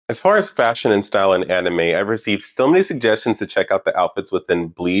As far as fashion and style in anime, I've received so many suggestions to check out the outfits within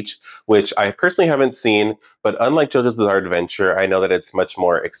Bleach, which I personally haven't seen, but unlike JoJo's Bizarre Adventure, I know that it's much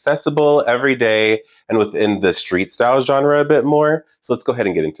more accessible, everyday, and within the street style genre a bit more. So let's go ahead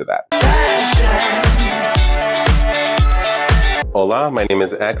and get into that. Hola, my name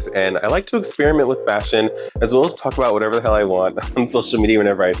is X, and I like to experiment with fashion as well as talk about whatever the hell I want on social media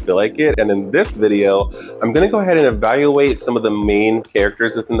whenever I feel like it. And in this video, I'm going to go ahead and evaluate some of the main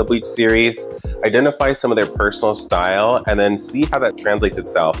characters within the Bleach series, identify some of their personal style, and then see how that translates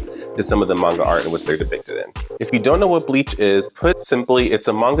itself to some of the manga art in which they're depicted in. If you don't know what Bleach is, put simply, it's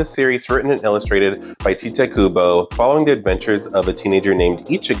a manga series written and illustrated by Tite Kubo, following the adventures of a teenager named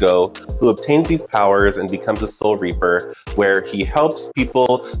Ichigo, who obtains these powers and becomes a soul reaper, where he helps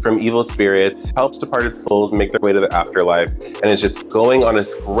people from evil spirits, helps departed souls make their way to the afterlife, and is just going on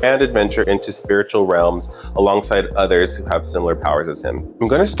this grand adventure into spiritual realms alongside others who have similar powers as him. I'm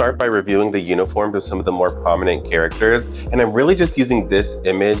going to start by reviewing the uniforms of some of the more prominent characters, and I'm really just using this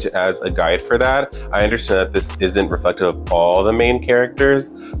image as a guide for that. I understand that this isn't reflective of all the main characters,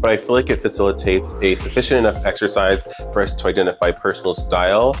 but I feel like it facilitates a sufficient enough exercise for us to identify personal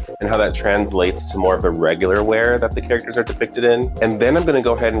style and how that translates to more of the regular wear that the characters are depicted in. And then I'm going to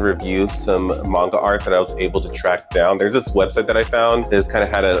go ahead and review some manga art that I was able to track down. There's this website that I found that has kind of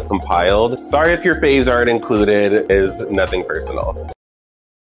had it compiled. Sorry if your faves aren't included, it is nothing personal.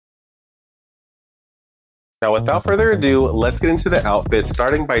 Now, without further ado, let's get into the outfits,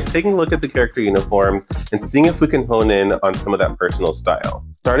 starting by taking a look at the character uniforms and seeing if we can hone in on some of that personal style.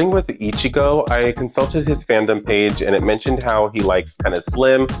 Starting with Ichigo, I consulted his fandom page and it mentioned how he likes kind of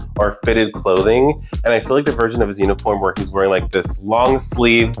slim or fitted clothing. And I feel like the version of his uniform where he's wearing like this long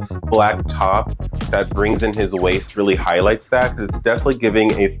sleeve black top that brings in his waist really highlights that, because it's definitely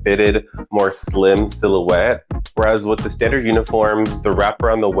giving a fitted, more slim silhouette. Whereas with the standard uniforms, the wrap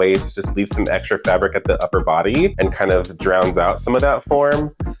around the waist just leaves some extra fabric at the upper body and kind of drowns out some of that form.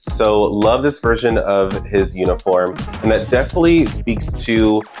 So love this version of his uniform, and that definitely speaks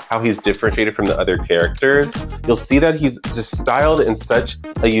to how he's differentiated from the other characters. You'll see that he's just styled in such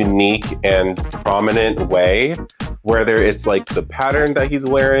a unique and prominent way, whether it's like the pattern that he's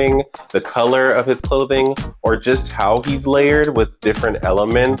wearing, the color of his clothing, or just how he's layered with different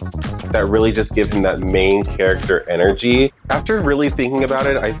elements that really just give him that main character energy. After really thinking about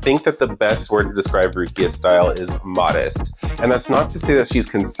it, I think that the best word to describe Rukia's style is modest. And that's not to say that she's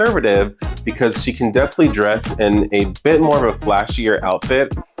conservative, because she can definitely dress in a bit more of a flashier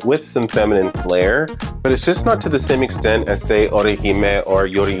outfit with some feminine flair, but it's just not to the same extent as, say, Orihime or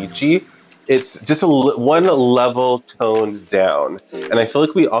Yoriichi. It's just one level toned down. And I feel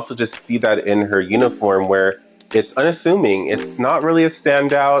like we also just see that in her uniform, where it's unassuming. It's not really a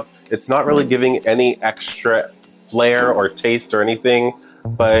standout. It's not really giving any extra flair or taste or anything,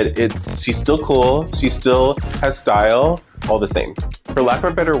 but she's still cool. She still has style, all the same. For lack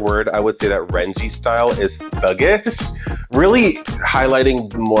of a better word, I would say that Renji's style is thuggish, really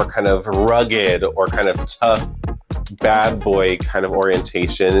highlighting more kind of rugged or kind of tough bad boy kind of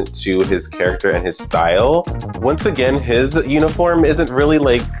orientation to his character and his style. Once again, his uniform isn't really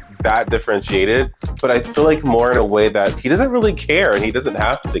like that differentiated, but I feel like more in a way that he doesn't really care and he doesn't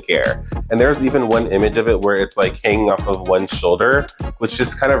have to care. And there's even one image of it where it's like hanging off of one shoulder, which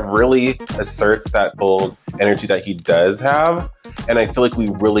just kind of really asserts that bold energy that he does have. And I feel like we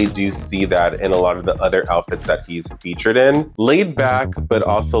really do see that in a lot of the other outfits that he's featured in. Laid back, but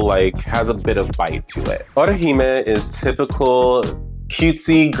also like has a bit of bite to it. Orihime is typical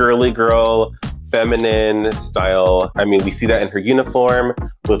cutesy girly girl, feminine style. I mean, we see that in her uniform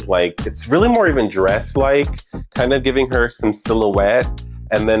with like, it's really more even dress-like, kind of giving her some silhouette.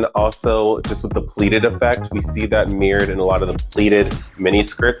 And then also just with the pleated effect, we see that mirrored in a lot of the pleated mini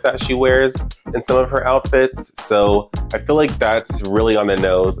skirts that she wears in some of her outfits. So I feel like that's really on the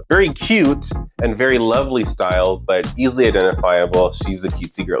nose. Very cute and very lovely style, but easily identifiable. She's the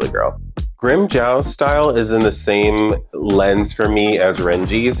cutesy girly girl. Grim Zhao's style is in the same lens for me as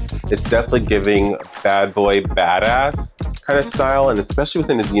Renji's. It's definitely giving bad boy, badass kind of style, and especially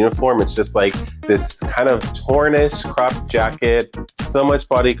within his uniform, it's just like this kind of tornish cropped jacket, so much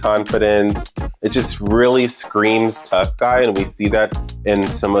body confidence. It just really screams tough guy, and we see that in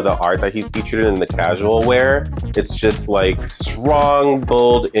some of the art that he's featured in the casual wear. It's just like strong,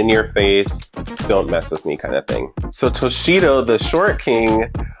 bold, in your face, don't mess with me kind of thing. So Toshido, the short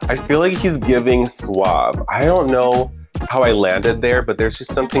king, I feel like he's giving suave. I don't know how I landed there, but there's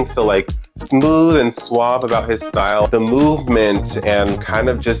just something so like smooth and suave about his style. The movement and kind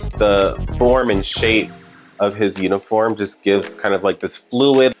of just the form and shape of his uniform just gives kind of like this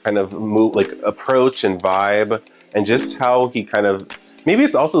fluid kind of move, like approach and vibe, and just how he kind of Maybe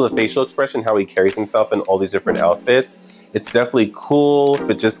it's also the facial expression, how he carries himself in all these different outfits. It's definitely cool,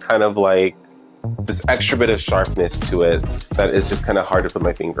 but just kind of like this extra bit of sharpness to it that is just kind of hard to put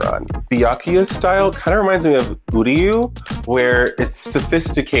my finger on. Byakuya's style kind of reminds me of Uryu, where it's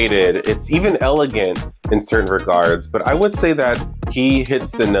sophisticated, it's even elegant in certain regards, but I would say that he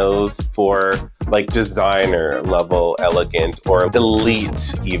hits the nose for like designer level elegant or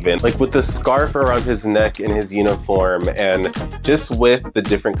elite even. Like with the scarf around his neck in his uniform and just with the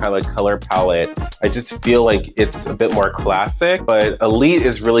different kind of like color palette, I just feel like it's a bit more classic, but elite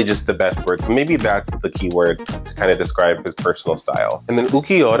is really just the best word. So maybe that's the key word to kind of describe his personal style. And then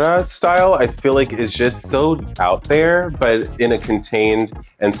Ukiura's style, I feel like is just so out there, but in a contained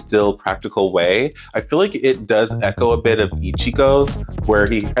and still practical way. I feel like it does echo a bit of Ichigo's, where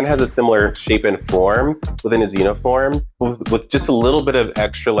he kind of has a similar shape and form within his uniform, with just a little bit of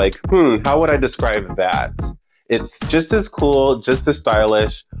extra like, how would I describe that? It's just as cool, just as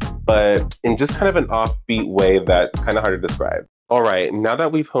stylish, but in just kind of an offbeat way that's kind of hard to describe. All right, now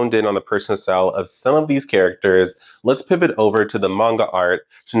that we've honed in on the personal style of some of these characters, let's pivot over to the manga art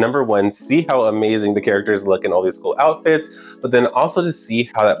to number one, see how amazing the characters look in all these cool outfits, but then also to see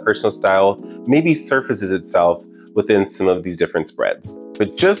how that personal style maybe surfaces itself within some of these different spreads.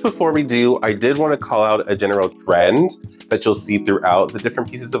 But just before we do, I did want to call out a general trend that you'll see throughout the different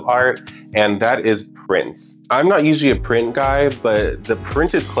pieces of art, and that is prints. I'm not usually a print guy, but the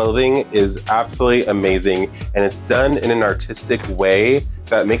printed clothing is absolutely amazing, and it's done in an artistic way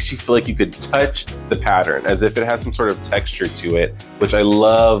that makes you feel like you could touch the pattern, as if it has some sort of texture to it, which I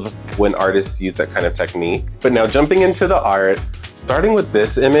love when artists use that kind of technique. But now jumping into the art, starting with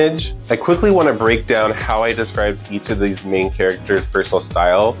this image, I quickly want to break down how I described each of these main characters' personal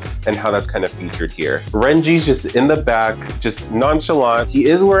style and how that's kind of featured here. Renji's just in the back, just nonchalant. He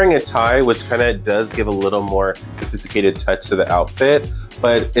is wearing a tie, which kind of does give a little more sophisticated touch to the outfit,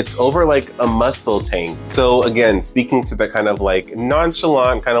 but it's over like a muscle tank. So again, speaking to that kind of like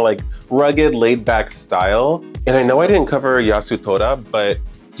nonchalant, kind of like rugged, laid back style. And I know I didn't cover Yasutoda, but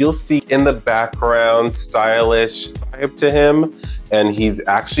you'll see in the background stylish vibe to him, and he's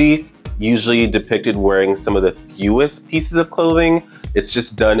actually usually depicted wearing some of the fewest pieces of clothing. It's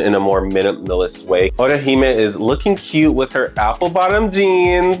just done in a more minimalist way. Orihime is looking cute with her apple bottom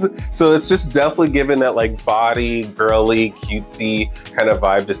jeans, so it's just definitely given that like body, girly, cutesy kind of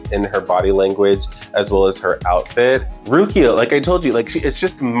vibe just in her body language as well as her outfit. Rukia, like I told you, like it's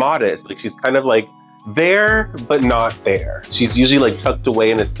just modest. Like she's kind of like there, but not there. She's usually like tucked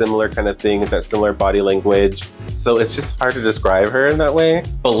away in a similar kind of thing, that similar body language. So it's just hard to describe her in that way.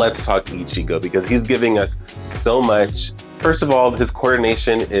 But let's talk Ichigo, because he's giving us so much. First of all, his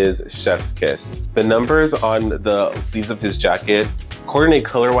coordination is chef's kiss. The numbers on the sleeves of his jacket coordinate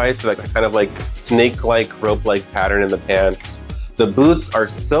color-wise to that kind of like snake-like, rope-like pattern in the pants. The boots are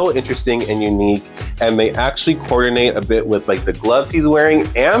so interesting and unique, and they actually coordinate a bit with like the gloves he's wearing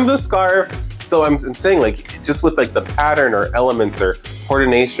and the scarf. So I'm saying like just with like the pattern or elements or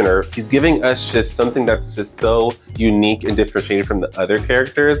coordination, or he's giving us just something that's just so unique and differentiated from the other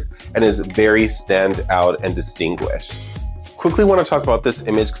characters and is very stand out and distinguished. Quickly want to talk about this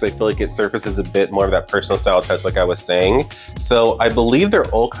image because I feel like it surfaces a bit more of that personal style touch like I was saying. So I believe they're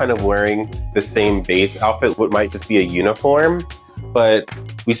all kind of wearing the same base outfit, what might just be a uniform. But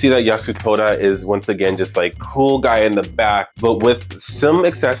we see that Yasutoda is once again just like cool guy in the back, but with some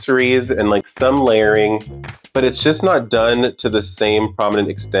accessories and like some layering, but it's just not done to the same prominent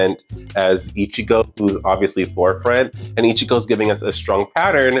extent as Ichigo, who's obviously forefront. And Ichigo's giving us a strong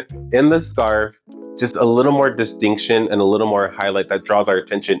pattern in the scarf, just a little more distinction and a little more highlight that draws our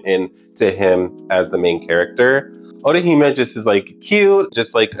attention in to him as the main character. Orihime just is like cute,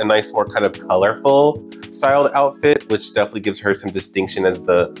 just like a nice, more kind of colorful styled outfit, which definitely gives her some distinction as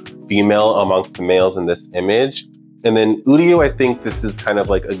the female amongst the males in this image. And then Uryu, I think this is kind of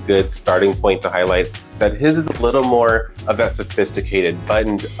like a good starting point to highlight that his is a little more of that sophisticated,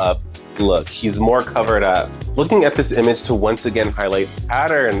 buttoned up look. He's more covered up. Looking at this image to once again highlight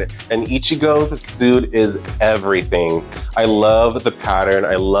pattern, and Ichigo's suit is everything. I love the pattern,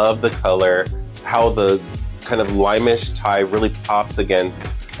 I love the color, how the kind of limeish tie really pops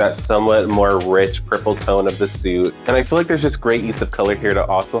against that somewhat more rich purple tone of the suit. And I feel like there's just great use of color here to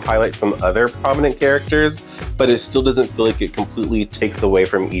also highlight some other prominent characters, but it still doesn't feel like it completely takes away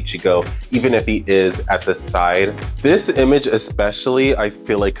from Ichigo, even if he is at the side. This image especially, I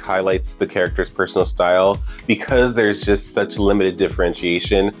feel like highlights the character's personal style because there's just such limited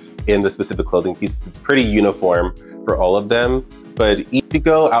differentiation in the specific clothing pieces. It's pretty uniform for all of them. But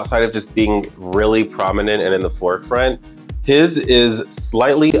Ichigo, outside of just being really prominent and in the forefront, His is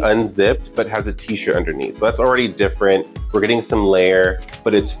slightly unzipped, but has a t-shirt underneath. So that's already different. We're getting some layer,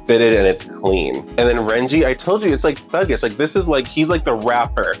 but it's fitted and it's clean. And then Renji, I told you, it's like thuggish. Like this is like, he's like the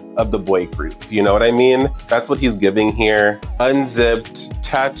rapper of the boy group. You know what I mean? That's what he's giving here. Unzipped,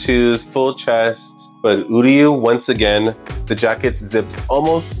 tattoos, full chest. But Uryu, once again, the jacket's zipped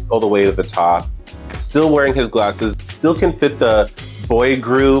almost all the way to the top. Still wearing his glasses, still can fit the boy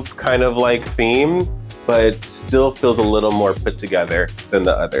group kind of like theme, but still feels a little more put together than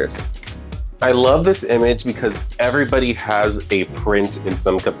the others. I love this image because everybody has a print in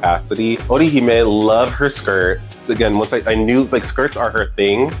some capacity. Orihime, love her skirt. So again, once I knew like skirts are her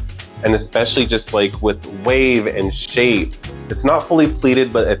thing, and especially just like with wave and shape. It's not fully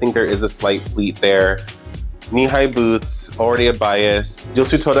pleated, but I think there is a slight pleat there. Knee-high boots, already a bias.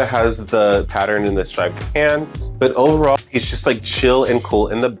 Yosutoda has the pattern in the striped pants, but overall, he's just like chill and cool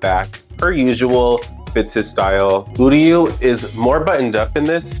in the back. Per usual, fits his style. Uryu is more buttoned up in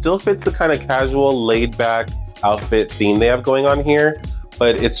this, still fits the kind of casual, laid back outfit theme they have going on here,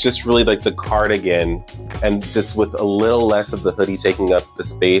 but it's just really like the cardigan and just with a little less of the hoodie taking up the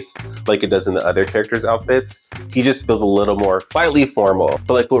space like it does in the other characters' outfits. He just feels a little more slightly formal.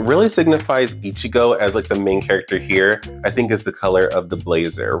 But like what really signifies Ichigo as like the main character here, I think is the color of the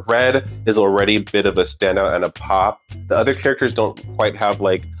blazer. Red is already a bit of a standout and a pop. The other characters don't quite have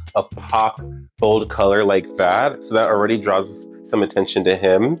like a pop bold color like that, so that already draws some attention to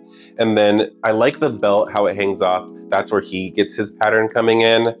him. And then I like the belt, how it hangs off. That's where he gets his pattern coming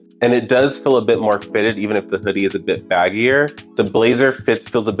in. And it does feel a bit more fitted, even if the hoodie is a bit baggier. The blazer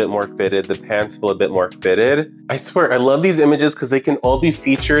feels a bit more fitted. The pants feel a bit more fitted. I swear, I love these images because they can all be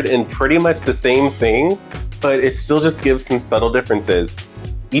featured in pretty much the same thing, but it still just gives some subtle differences.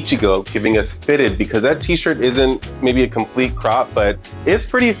 Ichigo giving us fitted because that t-shirt isn't maybe a complete crop, but it's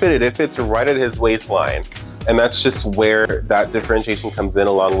pretty fitted. It fits right at his waistline. And that's just where that differentiation comes in,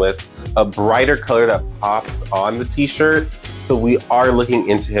 along with a brighter color that pops on the t-shirt. So we are looking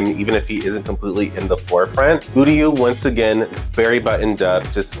into him even if he isn't completely in the forefront. Uryu, once again, very buttoned up,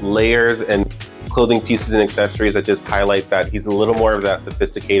 just layers and clothing pieces and accessories that just highlight that he's a little more of that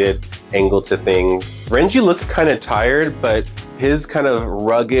sophisticated angle to things. Renji looks kind of tired, but his kind of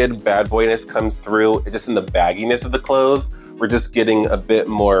rugged bad boyness comes through just in the bagginess of the clothes. We're just getting a bit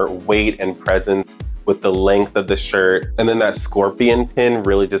more weight and presence with the length of the shirt. And then that scorpion pin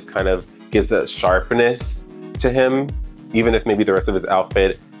really just kind of gives that sharpness to him, even if maybe the rest of his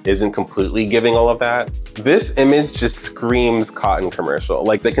outfit isn't completely giving all of that. This image just screams cotton commercial.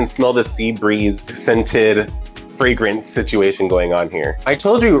 Like they can smell the sea breeze scented fragrance situation going on here. I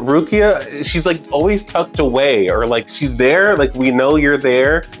told you, Rukia, she's like always tucked away, or like she's there, like we know you're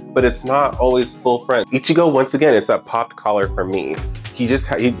there, but it's not always full front. Ichigo, once again, it's that popped collar for me.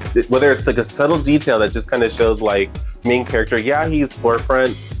 Whether it's like a subtle detail that just kind of shows like main character, yeah, he's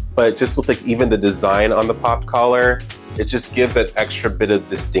forefront, but just with like even the design on the popped collar, it just gives that extra bit of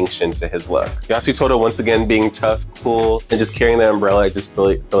distinction to his look. Yasutoda, once again, being tough, cool, and just carrying the umbrella, I just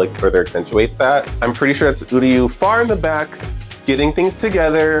feel like further accentuates that. I'm pretty sure it's Uryu far in the back, getting things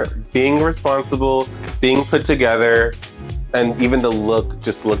together, being responsible, being put together, and even the look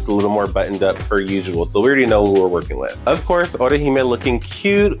just looks a little more buttoned up per usual. So we already know who we're working with. Of course, Orihime looking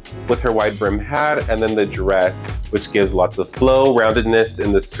cute with her wide brim hat, and then the dress, which gives lots of flow, roundedness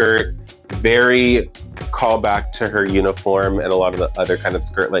in the skirt, very callback to her uniform and a lot of the other kind of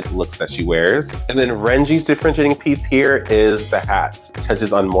skirt-like looks that she wears. And then Renji's differentiating piece here is the hat.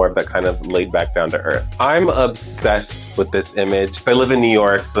 Touches on more of that kind of laid back down to earth. I'm obsessed with this image. I live in New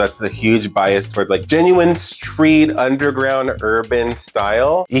York, so that's a huge bias towards like genuine street, underground, urban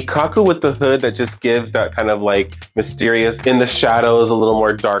style. Ikkaku with the hood that just gives that kind of like mysterious, in the shadows, a little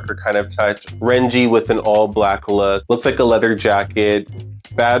more darker kind of touch. Renji with an all black look. Looks like a leather jacket.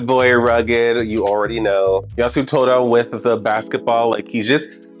 Bad boy, rugged, you already know. Yasutoda with the basketball, like he's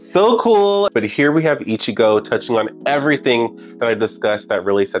just so cool. But here we have Ichigo touching on everything that I discussed that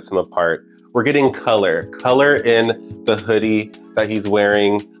really sets him apart. We're getting color in the hoodie that he's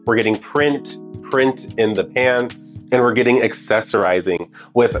wearing. We're getting print in the pants, and we're getting accessorizing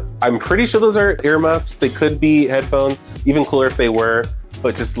with, I'm pretty sure those are earmuffs. They could be headphones, even cooler if they were,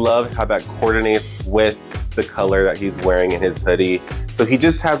 but just love how that coordinates with the color that he's wearing in his hoodie. So he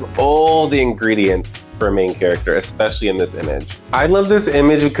just has all the ingredients for a main character, especially in this image. I love this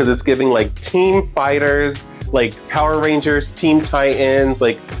image because it's giving like team fighters, like Power Rangers, Teen Titans,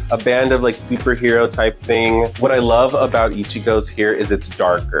 like a band of like superhero type thing. What I love about Ichigo's here is it's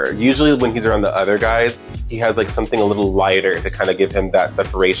darker. Usually when he's around the other guys, he has like something a little lighter to kind of give him that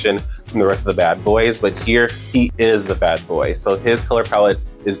separation from the rest of the bad boys. But here he is the bad boy. So his color palette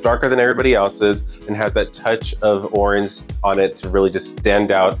is darker than everybody else's and has that touch of orange on it to really just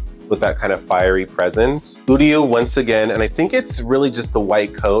stand out with that kind of fiery presence. Uryu once again, and I think it's really just the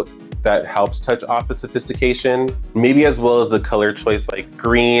white coat that helps touch off the sophistication, maybe as well as the color choice, like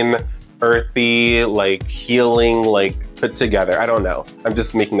green, earthy, like healing, like put together. I don't know. I'm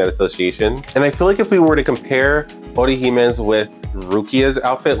just making that association. And I feel like if we were to compare Orihime's with Rukia's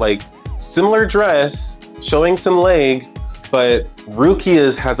outfit, like similar dress, showing some leg, but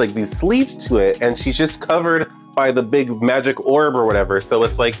Rukia's has like these sleeves to it and she's just covered by the big magic orb or whatever. So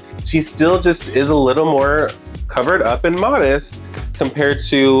it's like, she still just is a little more covered up and modest compared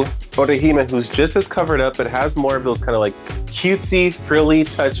to Orihime, who's just as covered up, but has more of those kind of like cutesy, frilly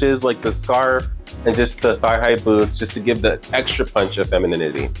touches, like the scarf and just the thigh-high boots, just to give the extra punch of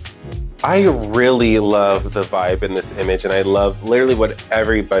femininity. I really love the vibe in this image, and I love literally what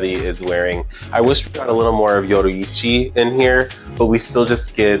everybody is wearing. I wish we got a little more of Yoruichi in here, but we still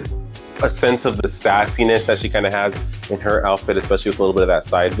just get a sense of the sassiness that she kind of has in her outfit, especially with a little bit of that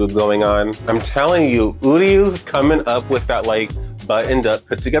side boob going on. I'm telling you, Uryu's coming up with that like buttoned up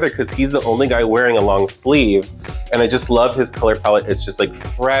put together because he's the only guy wearing a long sleeve. And I just love his color palette. It's just like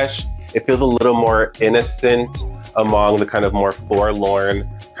fresh. It feels a little more innocent among the kind of more forlorn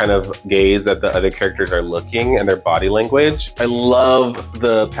kind of gaze that the other characters are looking and their body language. I love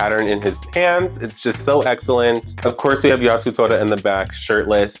the pattern in his pants. It's just so excellent. Of course, we have Yasutora in the back,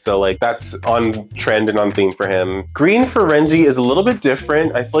 shirtless. So like that's on trend and on theme for him. Green for Renji is a little bit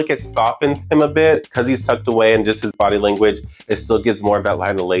different. I feel like it softens him a bit because he's tucked away and just his body language, it still gives more of that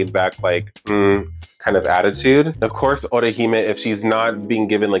line of laid back, like, kind of attitude. Of course, Orihime, if she's not being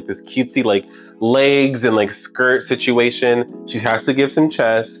given like this cutesy like legs and like skirt situation, she has to give some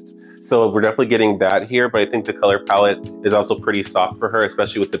chest. So we're definitely getting that here, but I think the color palette is also pretty soft for her,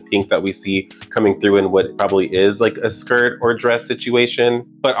 especially with the pink that we see coming through in what probably is like a skirt or dress situation.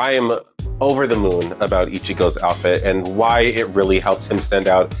 But I am over the moon about Ichigo's outfit and why it really helped him stand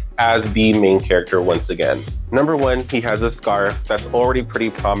out as the main character once again. Number one, he has a scarf that's already pretty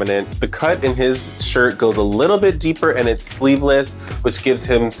prominent. The cut in his shirt goes a little bit deeper and it's sleeveless, which gives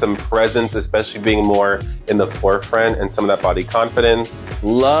him some presence, especially being more in the forefront and some of that body confidence.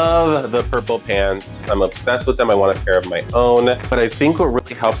 Love the purple pants. I'm obsessed with them. I want a pair of my own. But I think what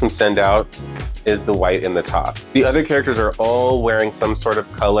really helps him stand out is the white in the top. The other characters are all wearing some sort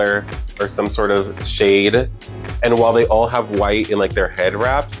of color or some sort of shade. And while they all have white in like their head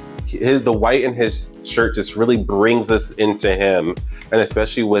wraps, the white in his shirt just really brings us into him. And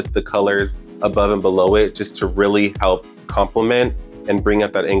especially with the colors above and below it, just to really help complement and bring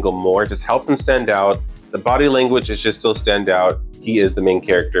out that angle more, just helps him stand out. The body language is just so stand out. He is the main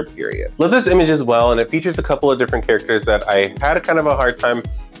character, period. Love this image as well, and it features a couple of different characters that I had a kind of a hard time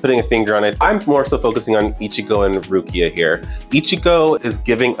putting a finger on it. I'm more so focusing on Ichigo and Rukia here. Ichigo is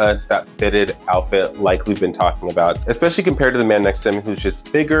giving us that fitted outfit like we've been talking about, especially compared to the man next to him who's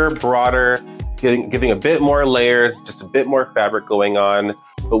just bigger, broader, giving a bit more layers, just a bit more fabric going on.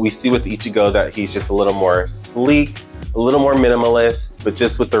 But we see with Ichigo that he's just a little more sleek, a little more minimalist, but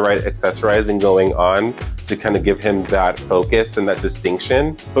just with the right accessorizing going on to kind of give him that focus and that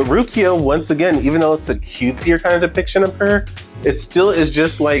distinction. But Rukia, once again, even though it's a cutesier kind of depiction of her, it still is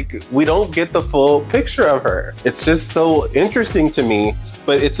just like, we don't get the full picture of her. It's just so interesting to me,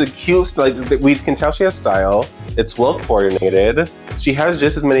 but it's a cute, like we can tell she has style. It's well coordinated. She has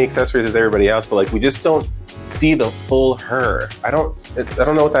just as many accessories as everybody else, but like we just don't see the full her. I don't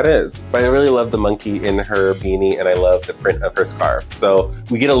know what that is, but I really love the monkey in her beanie and I love the print of her scarf. So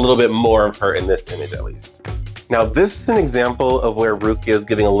we get a little bit more of her in this image at least. Now this is an example of where Rukia is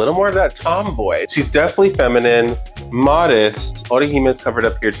giving a little more of that tomboy. She's definitely feminine, modest. Orihime is covered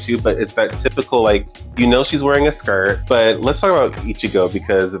up here too, but it's that typical, like, you know she's wearing a skirt. But let's talk about Ichigo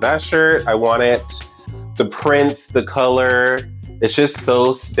because that shirt, I want it. The prints, the color, it's just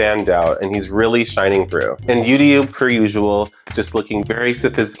so standout and he's really shining through. And Uryu, per usual, just looking very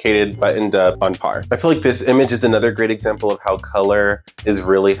sophisticated, buttoned up, on par. I feel like this image is another great example of how color is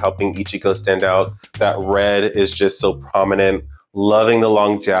really helping Ichigo stand out. That red is just so prominent. Loving the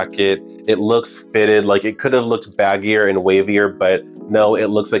long jacket. It looks fitted, like it could have looked baggier and wavier, but no, it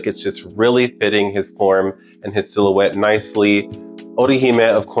looks like it's just really fitting his form and his silhouette nicely. Orihime,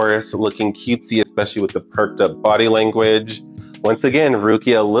 of course, looking cutesy, especially with the perked up body language. Once again,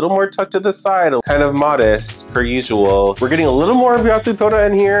 Rukia a little more tucked to the side, kind of modest, per usual. We're getting a little more of Yasutora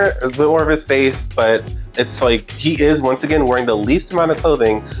in here, a bit more of his face, but it's like he is, once again, wearing the least amount of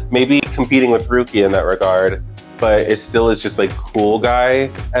clothing, maybe competing with Rukia in that regard. but it still is just like cool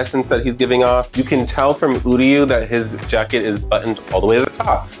guy essence that he's giving off. You can tell from Uryu that his jacket is buttoned all the way to the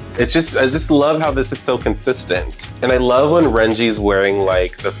top. I just love how this is so consistent. And I love when Renji's wearing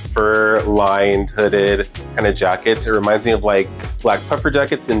like the fur-lined, hooded kind of jackets. It reminds me of like black puffer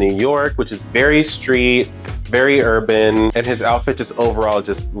jackets in New York, which is very street, very urban, and his outfit just overall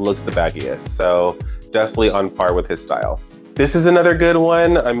just looks the baggiest. So definitely on par with his style. This is another good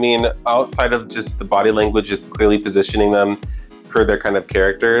one. I mean, outside of just the body language, just clearly positioning them per their kind of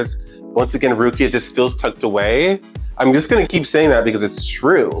characters. Once again, Rukia just feels tucked away. I'm just gonna keep saying that because it's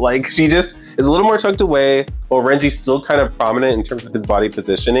true. Like, she just is a little more tucked away, while Renji's still kind of prominent in terms of his body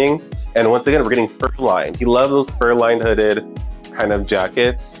positioning. And once again, we're getting fur-lined. He loves those fur-lined hooded kind of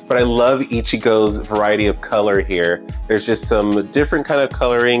jackets. But I love Ichigo's variety of color here. There's just some different kind of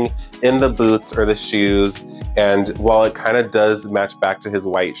coloring in the boots or the shoes. And while it kind of does match back to his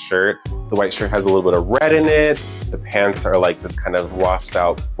white shirt, the white shirt has a little bit of red in it. The pants are like this kind of washed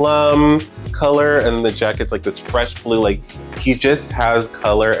out plum color, and the jacket's like this fresh blue. Like, he just has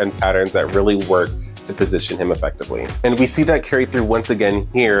color and patterns that really work to position him effectively. And we see that carry through once again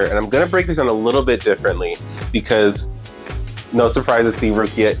here. And I'm gonna break this down a little bit differently because no surprise to see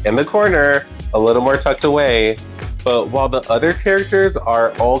Rukia in the corner, a little more tucked away. But while the other characters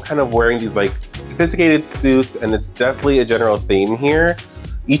are all kind of wearing these like sophisticated suits, and it's definitely a general theme here,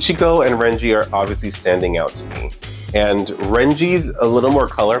 Ichigo and Renji are obviously standing out to me. And Renji's a little more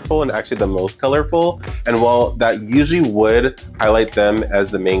colorful, and actually the most colorful. And while that usually would highlight them as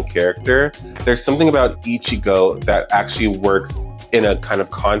the main character, there's something about Ichigo that actually works in a kind of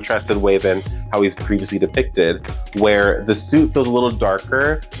contrasted way than how he's previously depicted, where the suit feels a little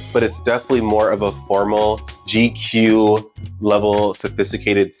darker, but it's definitely more of a formal GQ level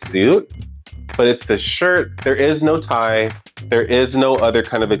sophisticated suit. But it's the shirt, there is no tie, there is no other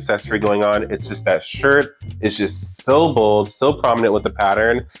kind of accessory going on. It's just that shirt is just so bold, so prominent with the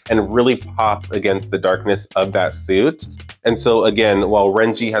pattern, and really pops against the darkness of that suit. And so again, while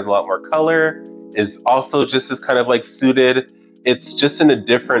Renji has a lot more color, is also just as kind of like suited, it's just in a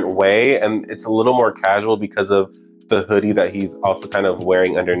different way, and it's a little more casual because of the hoodie that he's also kind of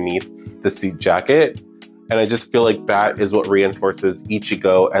wearing underneath the suit jacket. And I just feel like that is what reinforces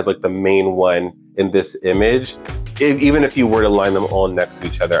Ichigo as like the main one in this image. Even if you were to line them all next to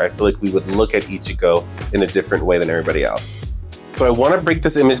each other, I feel like we would look at Ichigo in a different way than everybody else. So I want to break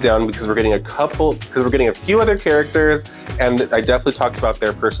this image down because we're getting a few other characters, and I definitely talked about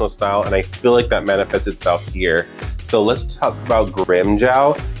their personal style, and I feel like that manifests itself here. So let's talk about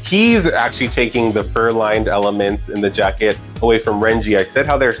Grimmjow. He's actually taking the fur-lined elements in the jacket away from Renji. I said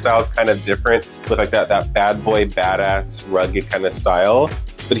how their style is kind of different with like that bad boy, badass, rugged kind of style,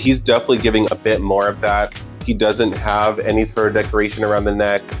 but he's definitely giving a bit more of that. He doesn't have any sort of decoration around the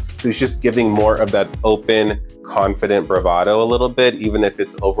neck, so he's just giving more of that open, confident bravado a little bit, even if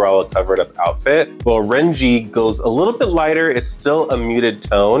it's overall a covered up outfit. Well, Renji goes a little bit lighter. It's still a muted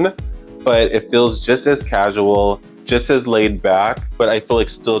tone, but it feels just as casual, just as laid back, but I feel like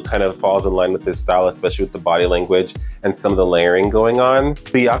still kind of falls in line with his style, especially with the body language and some of the layering going on.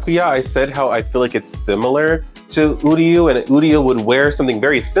 Byakuya, I said how I feel like it's similar to Uryu, and Uryu would wear something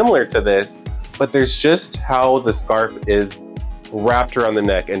very similar to this, but there's just how the scarf is wrapped around the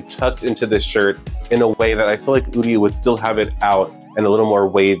neck and tucked into the shirt in a way that I feel like Uryu would still have it out and a little more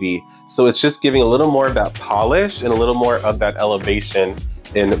wavy. So it's just giving a little more of that polish and a little more of that elevation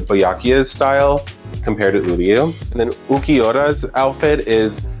in Byakuya's style compared to Uryu. And then Ukiura's outfit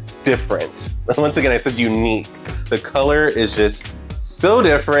is different. Once again, I said unique. The color is just so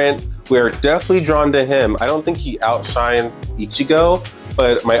different. We are definitely drawn to him. I don't think he outshines Ichigo,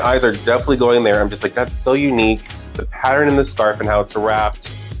 but my eyes are definitely going there. I'm just like, that's so unique. The pattern in the scarf and how it's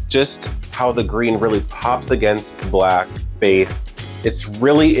wrapped, just how the green really pops against the black base. It's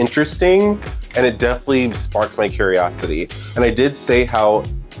really interesting, and it definitely sparks my curiosity. And I did say how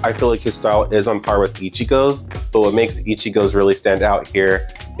I feel like his style is on par with Ichigo's, but what makes Ichigo's really stand out here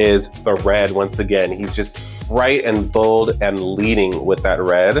is the red. Once again, he's just bright and bold and leading with that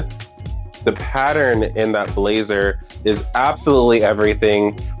red. The pattern in that blazer is absolutely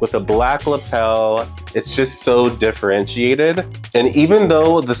everything, with a black lapel. It's just so differentiated. And even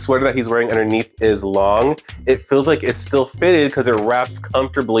though the sweater that he's wearing underneath is long, it feels like it's still fitted because it wraps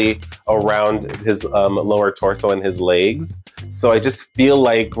comfortably around his lower torso and his legs. So I just feel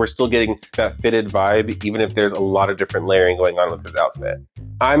like we're still getting that fitted vibe, even if there's a lot of different layering going on with his outfit.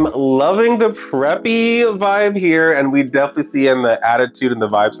 I'm loving the preppy vibe here, and we definitely see in the attitude and the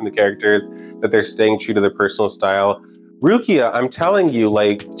vibes from the characters that they're staying true to their personal style. Rukia, I'm telling you,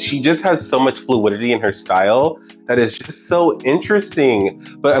 like, she just has so much fluidity in her style that is just so interesting.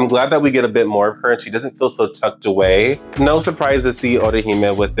 But I'm glad that we get a bit more of her and she doesn't feel so tucked away. No surprise to see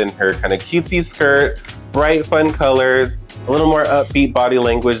Orihime within her kind of cutesy skirt, bright, fun colors, a little more upbeat body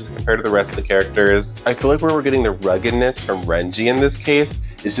language compared to the rest of the characters. I feel like where we're getting the ruggedness from Renji in this case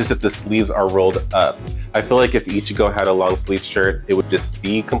is just that the sleeves are rolled up. I feel like if Ichigo had a long sleeve shirt, it would just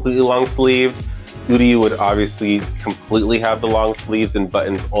be completely long sleeved. Uryu would obviously completely have the long sleeves and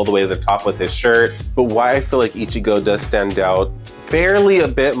buttons all the way to the top with his shirt. But why I feel like Ichigo does stand out barely a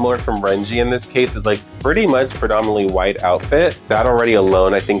bit more from Renji in this case is like pretty much predominantly white outfit. That already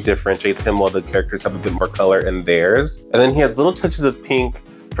alone I think differentiates him while the characters have a bit more color in theirs. And then he has little touches of pink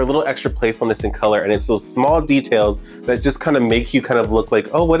for a little extra playfulness and color, and it's those small details that just kind of make you kind of look like,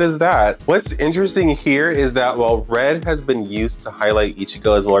 oh, what is that? What's interesting here is that while red has been used to highlight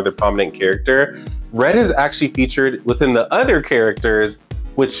Ichigo as more of the prominent character, red is actually featured within the other characters,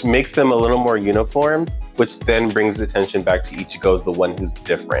 which makes them a little more uniform, which then brings attention back to Ichigo as the one who's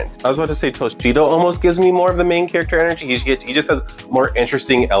different. I was about to say Toshido almost gives me more of the main character energy. He just has more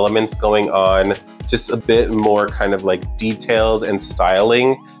interesting elements going on, just a bit more kind of like details and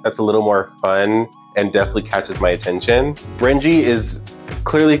styling that's a little more fun and definitely catches my attention. Renji is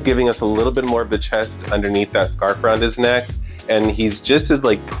clearly giving us a little bit more of the chest underneath that scarf around his neck, and he's just as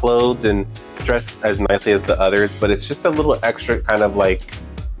like clothed and dressed as nicely as the others, but it's just a little extra kind of like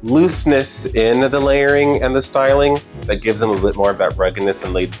looseness in the layering and the styling that gives them a bit more of that ruggedness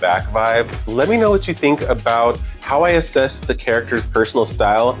and laid back vibe. Let me know what you think about how I assessed the character's personal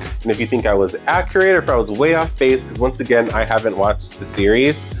style, and if you think I was accurate or if I was way off base, because once again, I haven't watched the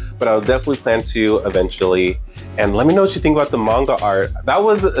series, but I'll definitely plan to eventually. And let me know what you think about the manga art. That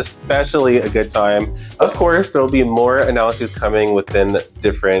was especially a good time. Of course, there will be more analyses coming within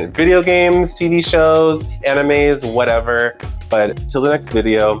different video games, TV shows, animes, whatever. But till the next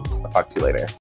video, I'll talk to you later.